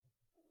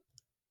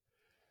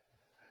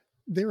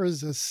There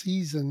is a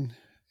season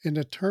in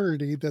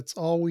eternity that's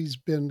always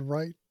been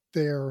right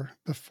there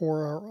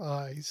before our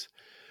eyes.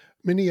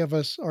 Many of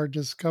us are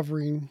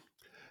discovering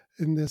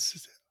in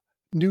this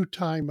new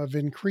time of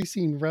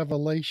increasing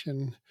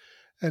revelation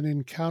and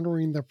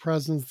encountering the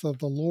presence of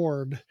the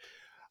Lord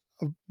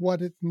of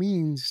what it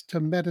means to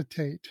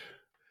meditate,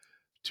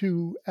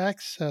 to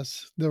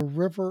access the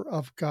river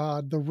of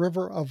God, the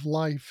river of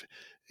life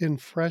in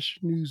fresh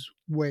new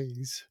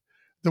ways.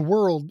 The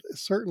world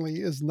certainly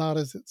is not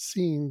as it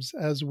seems,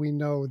 as we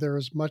know. There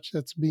is much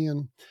that's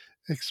being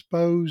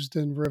exposed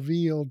and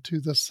revealed to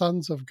the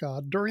sons of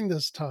God during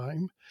this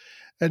time.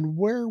 And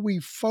where we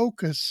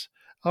focus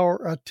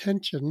our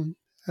attention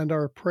and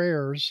our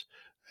prayers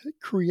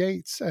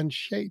creates and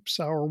shapes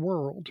our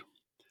world.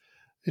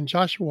 In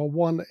Joshua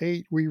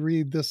 1:8, we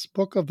read, "This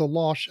book of the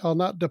law shall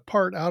not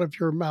depart out of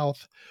your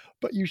mouth,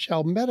 but you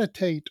shall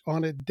meditate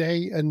on it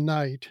day and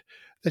night,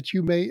 that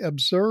you may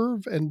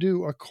observe and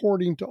do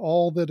according to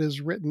all that is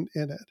written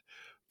in it.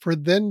 For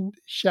then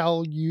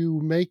shall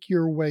you make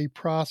your way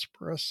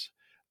prosperous.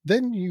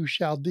 Then you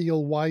shall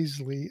deal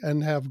wisely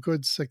and have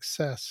good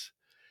success."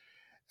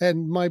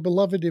 And my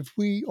beloved, if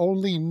we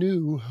only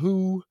knew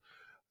who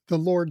the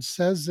Lord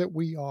says that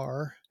we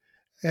are,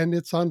 and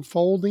it's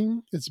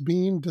unfolding, it's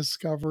being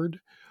discovered.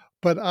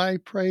 But I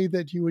pray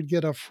that you would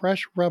get a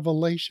fresh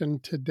revelation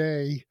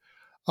today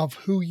of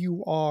who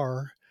you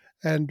are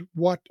and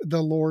what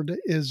the Lord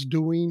is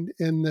doing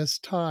in this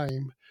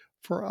time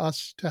for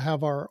us to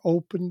have our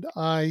opened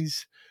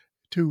eyes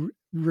to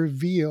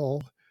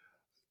reveal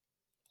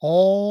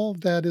all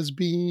that is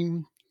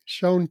being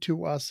shown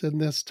to us in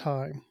this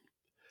time.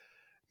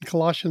 In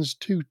Colossians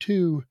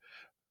 2:2,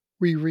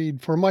 we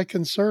read, "For my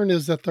concern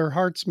is that their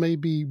hearts may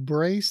be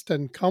braced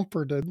and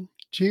comforted,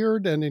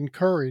 cheered and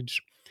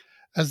encouraged,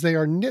 as they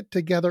are knit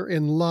together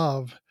in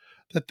love,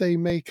 that they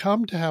may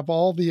come to have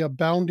all the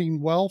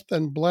abounding wealth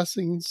and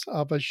blessings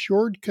of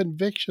assured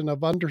conviction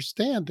of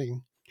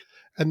understanding,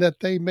 and that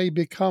they may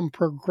become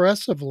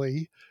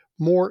progressively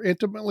more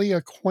intimately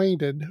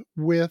acquainted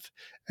with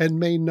and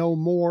may know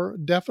more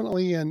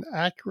definitely and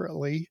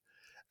accurately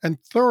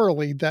and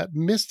thoroughly that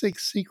mystic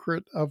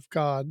secret of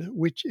God,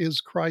 which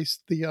is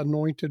Christ the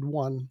Anointed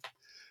One."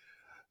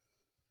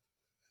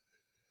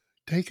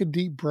 Take a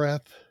deep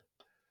breath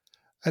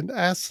and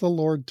ask the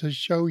Lord to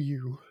show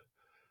you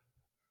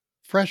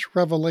fresh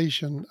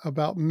revelation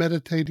about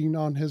meditating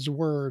on His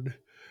Word.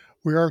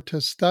 We are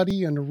to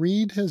study and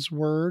read His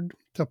Word,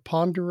 to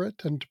ponder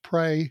it and to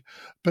pray,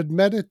 but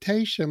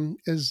meditation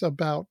is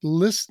about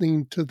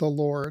listening to the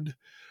Lord,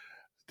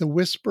 the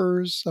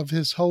whispers of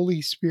His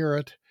Holy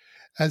Spirit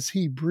as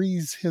He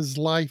breathes His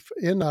life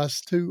in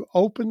us to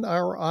open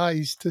our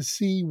eyes to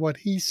see what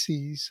He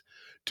sees,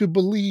 to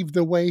believe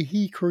the way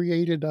He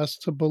created us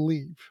to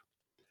believe.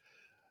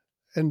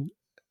 And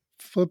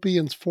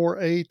Philippians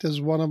 4:8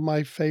 is one of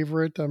my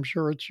favorite. I'm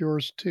sure it's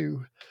yours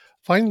too.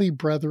 "Finally,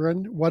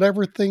 brethren,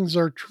 whatever things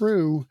are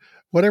true,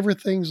 whatever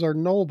things are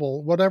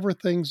noble, whatever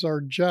things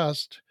are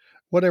just,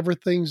 whatever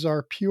things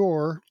are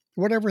pure,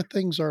 whatever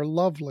things are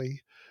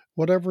lovely,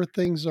 whatever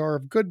things are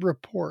of good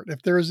report,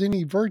 if there is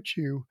any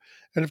virtue,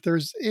 and if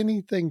there's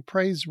anything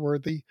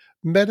praiseworthy,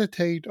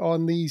 meditate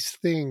on these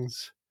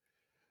things."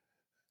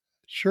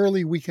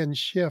 Surely we can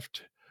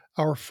shift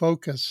our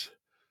focus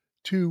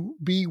to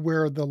be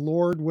where the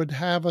Lord would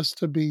have us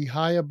to be,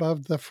 high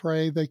above the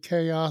fray, the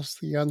chaos,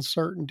 the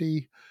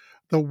uncertainty,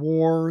 the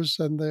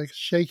wars, and the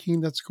shaking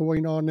that's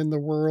going on in the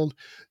world,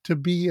 to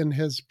be in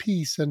His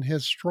peace and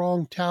His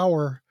strong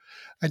tower,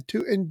 and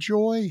to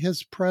enjoy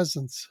His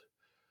presence.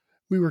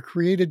 We were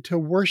created to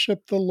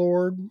worship the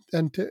Lord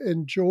and to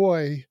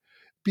enjoy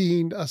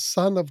being a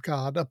son of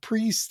God, a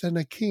priest and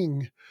a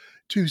king,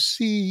 to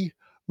see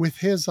with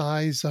His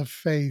eyes of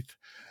faith,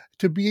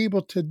 to be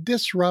able to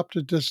disrupt,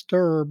 to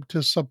disturb,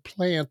 to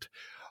supplant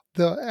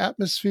the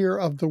atmosphere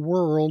of the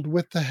world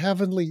with the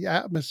heavenly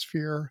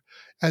atmosphere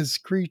as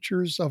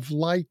creatures of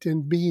light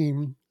and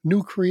being,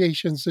 new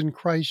creations in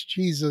Christ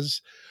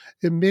Jesus,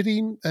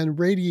 emitting and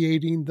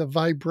radiating the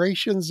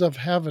vibrations of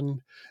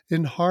heaven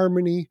in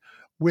harmony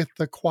with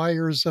the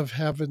choirs of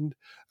heaven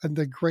and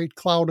the great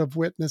cloud of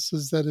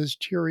witnesses that is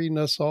cheering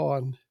us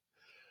on.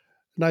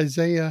 In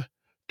Isaiah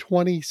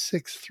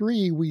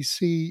 26:3, we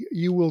see,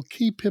 "You will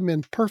keep him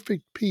in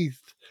perfect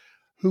peace,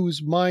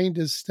 whose mind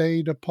is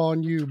stayed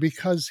upon you,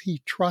 because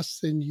he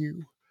trusts in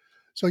you."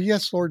 So,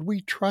 yes, Lord,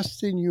 we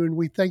trust in you and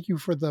we thank you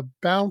for the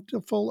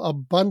bountiful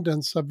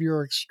abundance of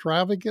your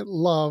extravagant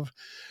love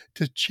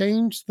to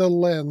change the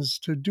lens,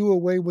 to do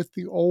away with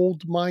the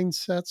old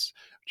mindsets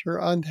which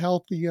are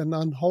unhealthy and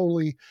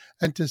unholy,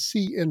 and to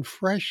see in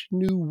fresh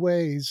new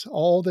ways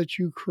all that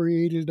you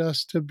created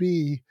us to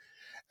be,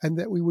 and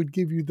that we would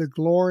give you the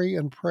glory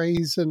and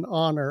praise and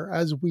honor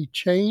as we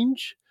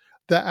change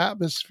the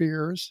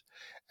atmospheres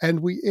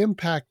and we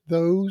impact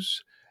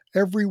those,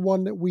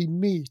 everyone that we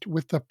meet,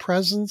 with the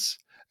presence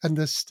and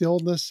the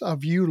stillness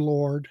of you,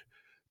 Lord,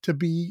 to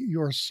be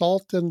your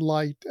salt and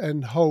light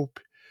and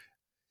hope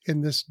in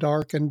this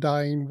dark and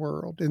dying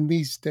world in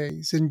these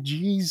days. In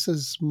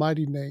Jesus'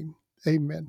 mighty name, amen.